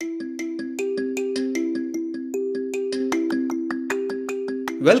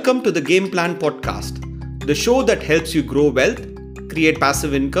Welcome to the Game Plan Podcast, the show that helps you grow wealth, create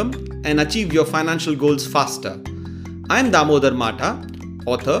passive income, and achieve your financial goals faster. I'm Damodar Mata,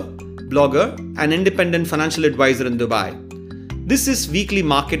 author, blogger, and independent financial advisor in Dubai. This is weekly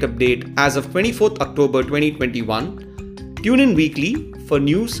market update as of 24th October 2021. Tune in weekly for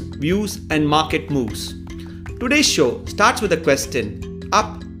news, views, and market moves. Today's show starts with a question: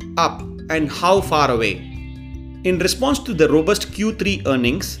 up, and how far away? In response to the robust Q3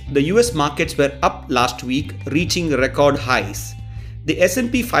 earnings, the US markets were up last week, reaching record highs. The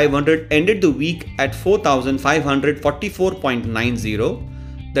S&P 500 ended the week at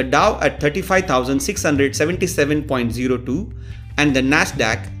 4,544.90, the Dow at 35,677.02, and the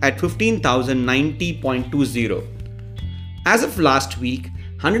Nasdaq at 15,090.20. As of last week,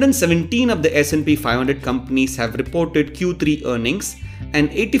 117 of the S&P 500 companies have reported Q3 earnings, and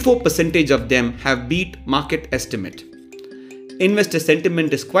 84% of them have beat market estimate. Investor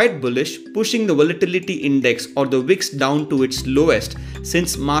sentiment is quite bullish, pushing the volatility index or the VIX down to its lowest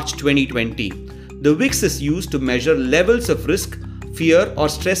since March 2020. The VIX is used to measure levels of risk, fear, or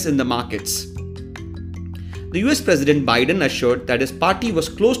stress in the markets. The US President Biden assured that his party was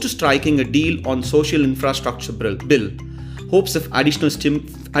close to striking a deal on social infrastructure bill. Hopes of additional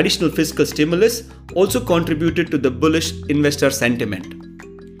fiscal stimulus also contributed to the bullish investor sentiment.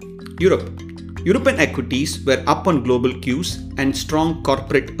 European equities were up on global cues and strong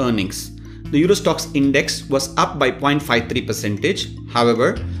corporate earnings. The Euro Stoxx index was up by 0.53%.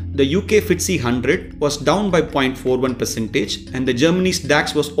 However, the UK FTSE 100 was down by 0.41%, and the Germany's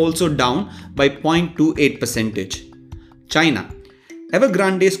DAX was also down by 0.28%. China.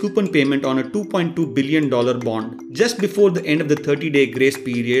 Evergrande's coupon payment on a $2.2 billion bond just before the end of the 30-day grace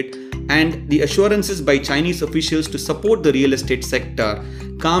period and the assurances by Chinese officials to support the real estate sector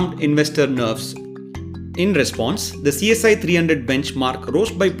calmed investor nerves. In response, the CSI 300 benchmark rose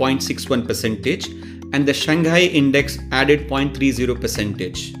by 0.61% and the Shanghai index added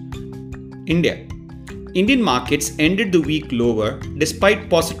 0.30%. India. Indian markets ended the week lower despite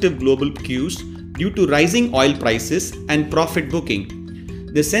positive global cues due to rising oil prices and profit booking.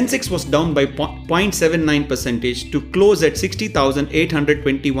 The Sensex was down by 0.79% to close at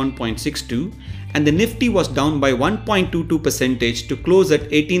 60,821.62, and the Nifty was down by 1.22% to close at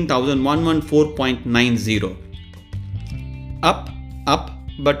 18,114.90. Up,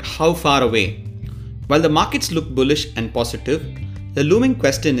 but how far away? While the markets look bullish and positive, the looming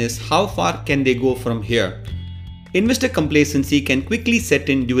question is how far can they go from here? Investor complacency can quickly set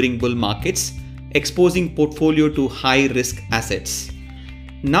in during bull markets, exposing portfolio to high-risk assets.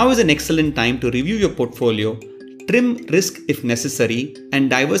 Now is an excellent time to review your portfolio, trim risk if necessary, and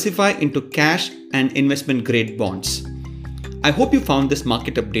diversify into cash and investment-grade bonds. I hope you found this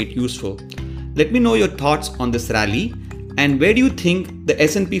market update useful. Let me know your thoughts on this rally and where do you think the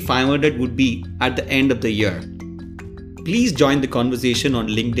S&P 500 would be at the end of the year. Please join the conversation on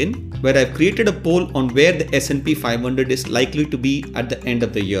LinkedIn, where I've created a poll on where the S&P 500 is likely to be at the end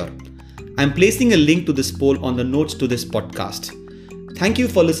of the year. I'm placing a link to this poll on the notes to this podcast. Thank you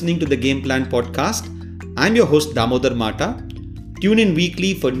for listening to the Game Plan Podcast. I'm your host Damodar Mata. Tune in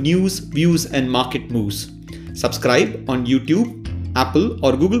weekly for news, views, and market moves. Subscribe on YouTube, Apple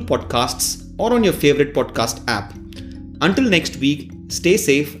or Google Podcasts, or on your favorite podcast app. Until next week, stay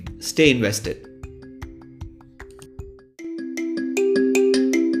safe, stay invested.